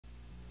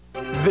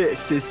This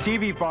is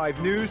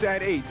TV5 News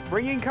at 8,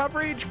 bringing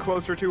coverage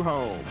closer to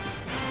home.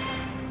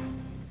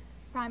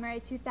 Primary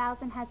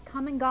 2000 has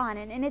come and gone,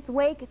 and in its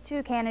wake,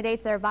 two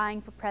candidates are vying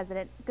for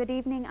president. Good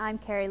evening, I'm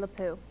Carrie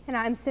LaPue. And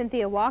I'm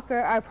Cynthia Walker.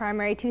 Our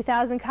Primary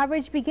 2000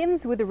 coverage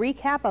begins with a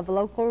recap of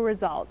local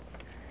results.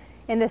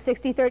 In the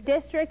 63rd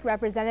District,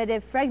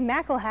 Representative Fred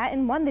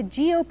McElhatton won the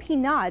GOP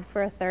nod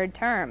for a third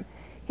term.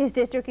 His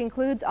district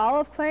includes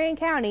all of Clarion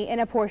County and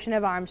a portion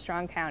of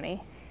Armstrong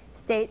County.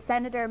 State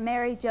Senator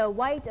Mary Jo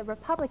White, a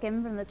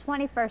Republican from the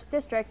 21st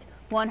District,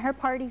 won her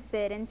party's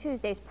bid in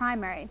Tuesday's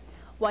primary.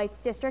 White's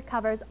district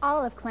covers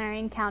all of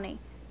Clarion County.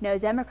 No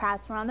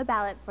Democrats were on the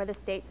ballot for the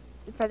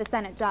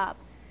Senate job.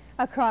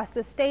 Across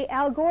the state,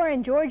 Al Gore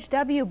and George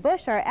W.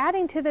 Bush are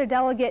adding to their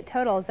delegate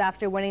totals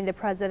after winning the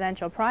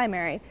presidential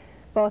primary.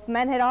 Both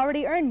men had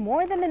already earned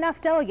more than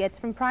enough delegates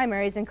from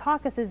primaries and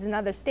caucuses in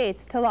other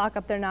states to lock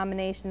up their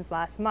nominations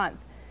last month.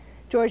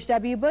 George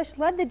W. Bush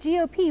led the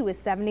GOP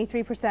with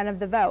 73% of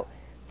the vote,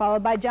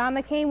 followed by John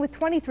McCain with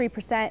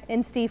 23%,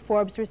 and Steve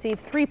Forbes received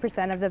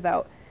 3% of the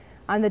vote.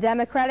 On the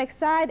Democratic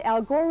side,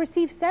 Al Gore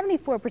received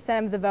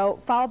 74% of the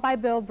vote, followed by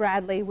Bill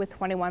Bradley with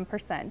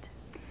 21%.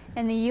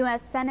 In the U.S.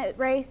 Senate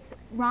race,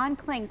 Ron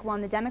Klink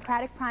won the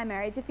Democratic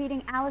primary,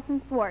 defeating Allison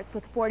Swartz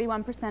with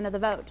 41% of the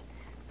vote.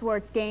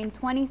 Swartz gained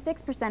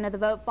 26% of the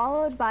vote,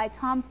 followed by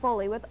Tom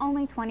Foley with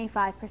only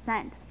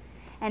 25%.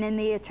 And in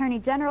the Attorney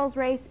General's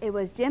race, it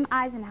was Jim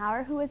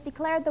Eisenhower who was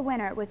declared the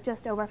winner with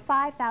just over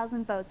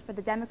 5,000 votes for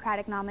the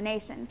Democratic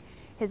nomination.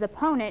 His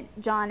opponent,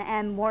 John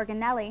M.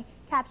 Morganelli,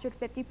 captured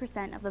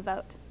 50% of the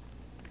vote.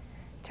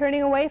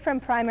 Turning away from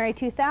Primary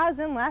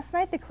 2000, last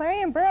night the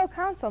Clarion Borough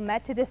Council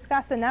met to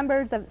discuss a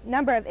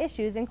number of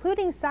issues,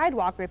 including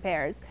sidewalk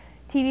repairs.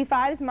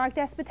 TV5's Mark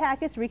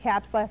Despotakis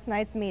recaps last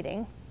night's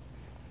meeting.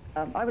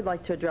 I would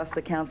like to address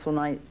the council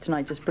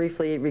tonight just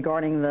briefly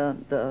regarding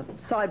the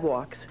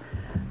sidewalks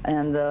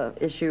and the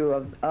issue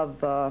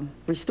of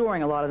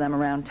restoring a lot of them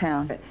around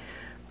town.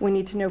 We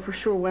need to know for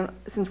sure,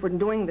 since we're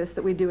doing this,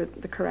 that we do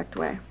it the correct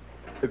way.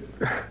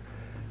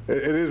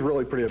 It is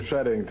really pretty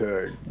upsetting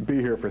to be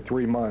here for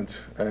 3 months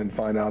and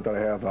find out that I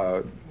have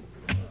a,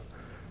 I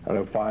don't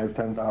know, $5,000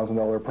 to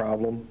 $10,000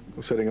 problem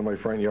sitting in my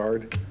front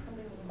yard.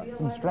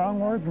 Some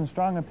strong words and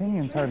strong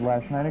opinions heard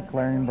last night at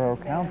Clarion Borough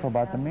Council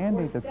about the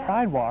mandate that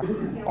sidewalks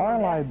are a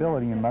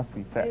liability and must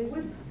be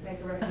fixed.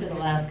 After the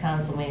last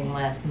council meeting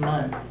last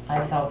month,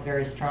 I felt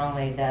very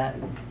strongly that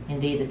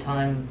indeed the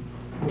time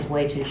was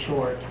way too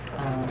short.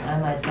 I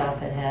myself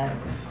had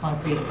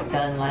concrete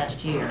done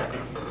last year,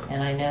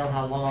 and I know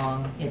how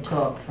long it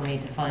took for me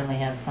to finally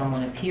have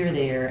someone appear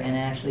there and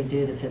actually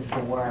do the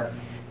physical work.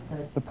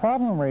 The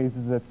problem raised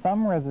is that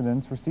some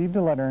residents received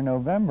a letter in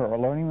November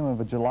alerting them of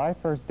a July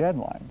 1st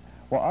deadline,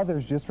 while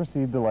others just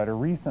received a letter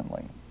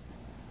recently.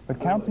 But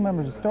council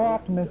members are still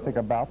optimistic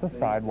about the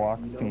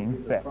sidewalks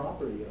being fixed.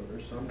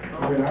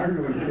 I mean, I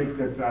really think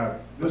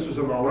that this is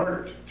an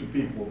alert to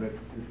people that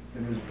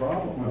it is a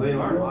problem. Well, they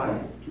are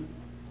liable.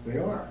 They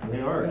are. They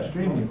are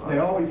extremely liable. They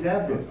always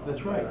have been.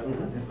 That's right.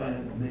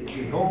 And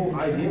the whole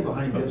idea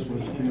behind this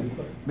was to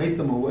make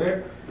them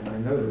aware, and I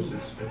know this is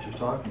what you're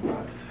talking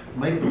about,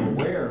 make them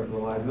aware of the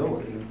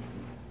liability.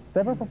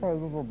 Several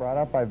proposals were brought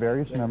up by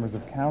various members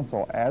of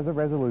council as a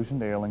resolution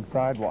to ailing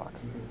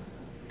sidewalks.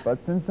 But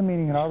since the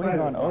meeting had already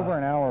gone over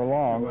an hour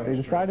long, they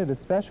decided a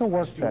special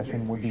work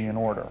session would be in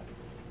order.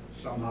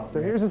 So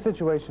here's the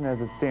situation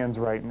as it stands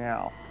right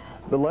now.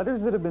 The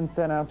letters that have been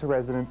sent out to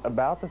residents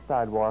about the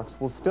sidewalks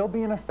will still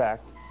be in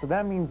effect, so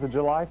that means the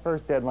July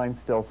 1st deadline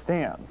still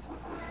stands.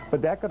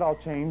 But that could all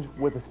change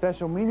with a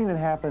special meeting that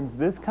happens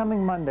this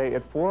coming Monday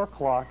at 4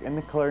 o'clock in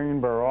the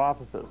Clarion Borough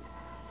offices.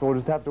 So we'll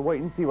just have to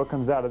wait and see what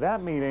comes out of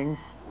that meeting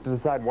to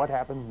decide what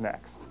happens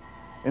next.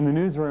 In the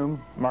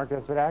newsroom, Mark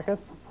Despotakis,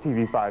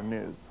 TV5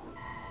 News.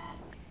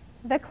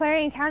 The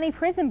Clarion County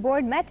Prison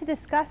Board met to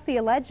discuss the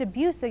alleged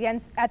abuse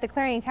at the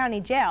Clarion County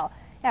Jail.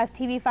 As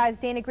TV5's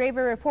Dana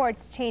Graver reports,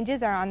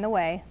 changes are on the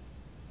way.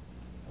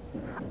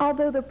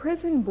 Although the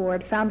prison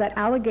board found that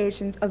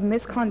allegations of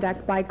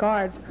misconduct by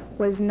guards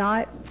was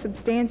not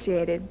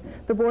substantiated,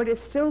 the board is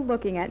still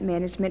looking at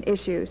management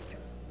issues.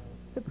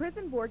 The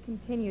prison board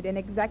continued an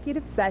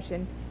executive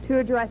session to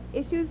address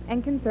issues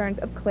and concerns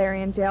of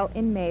Clarion Jail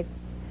inmates.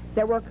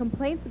 There were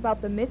complaints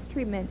about the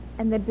mistreatment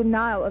and the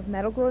denial of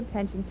medical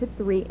attention to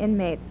 3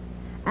 inmates.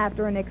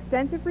 After an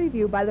extensive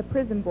review by the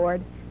prison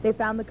board, they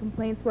found the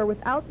complaints were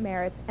without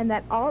merit and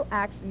that all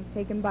actions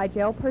taken by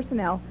jail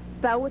personnel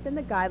fell within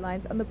the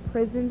guidelines on the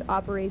prison's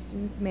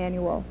operations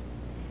manual.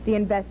 The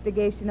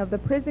investigation of the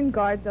prison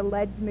guards'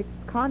 alleged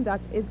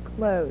misconduct is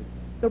closed.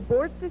 The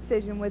board's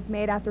decision was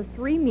made after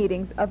 3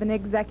 meetings of an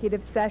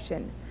executive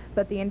session,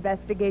 but the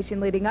investigation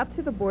leading up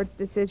to the board's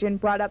decision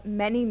brought up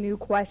many new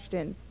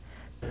questions.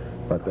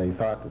 But they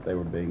thought that they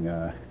were being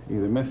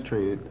either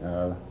mistreated,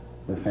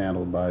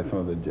 mishandled by some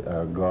of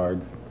the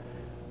guards,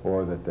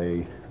 or that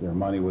their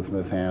money was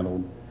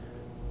mishandled,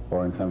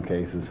 or in some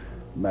cases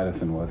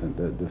medicine wasn't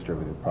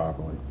distributed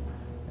properly.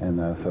 And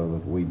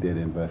so we did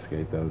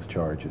investigate those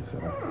charges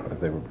as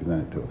they were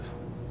presented to us.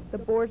 The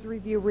board's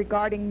review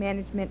regarding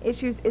management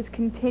issues is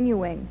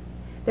continuing.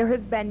 There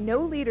has been no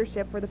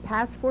leadership for the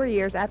past 4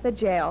 years at the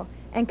jail,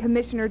 and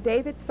Commissioner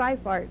David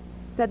Seifert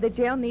said the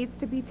jail needs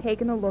to be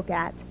taken a look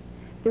at.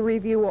 The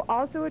review will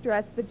also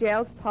address the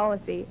jail's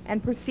policy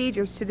and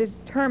procedures to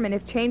determine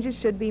if changes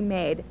should be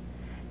made.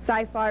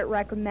 Seifert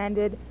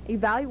recommended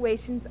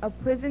evaluations of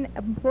prison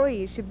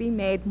employees should be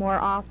made more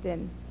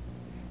often.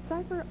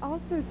 Seifert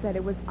also said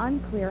it was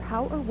unclear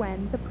how or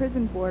when the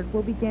prison board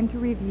will begin to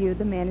review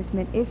the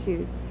management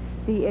issues.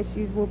 The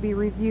issues will be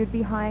reviewed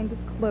behind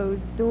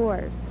closed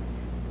doors.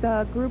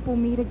 The group will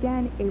meet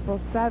again April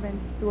 7th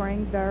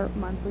during their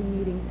monthly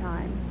meeting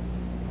time.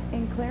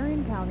 In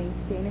Clarion County,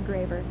 Dana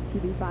Graver,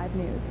 TV5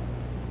 News.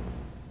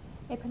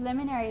 A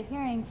preliminary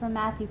hearing for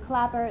Matthew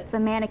Clapper, the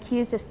man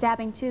accused of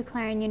stabbing 2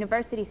 Clarion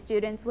University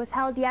students, was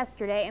held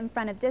yesterday in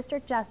front of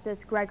District Justice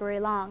Gregory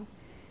Long.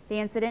 The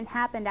incident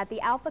happened at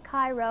the Alpha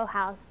Chi row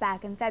house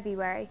back in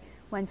February,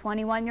 when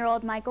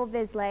 21-year-old Michael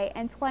Visley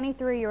and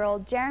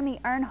 23-year-old Jeremy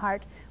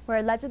Earnhardt were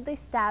allegedly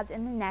stabbed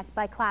in the neck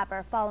by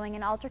Clapper following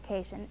an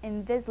altercation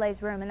in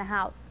Visley's room in the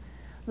house.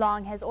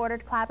 Long has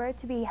ordered Clapper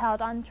to be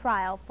held on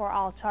trial for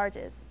all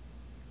charges.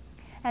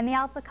 And the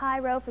Alpha Chi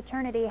Rho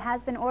fraternity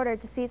has been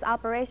ordered to cease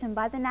operation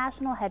by the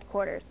national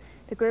headquarters.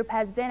 The group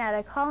has been at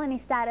a colony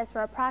status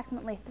for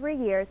approximately 3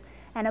 years,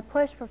 and a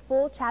push for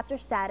full chapter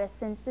status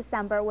since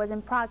December was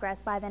in progress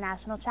by the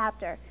national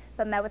chapter,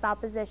 but met with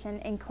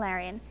opposition in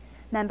Clarion.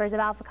 Members of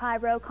Alpha Chi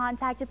Rho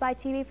contacted by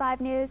TV5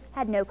 News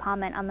had no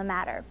comment on the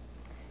matter.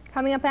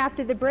 Coming up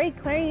after the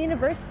break, Clarion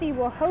University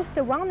will host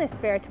a wellness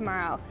fair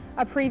tomorrow.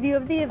 A preview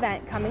of the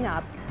event coming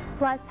up.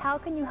 Plus, how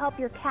can you help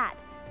your cat?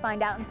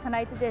 Find out in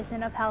tonight's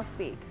edition of Health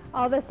Speak.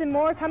 All this and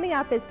more coming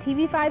up as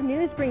TV5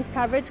 News brings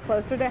coverage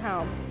closer to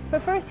home.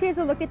 But first, here's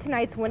a look at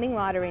tonight's winning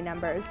lottery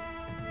numbers.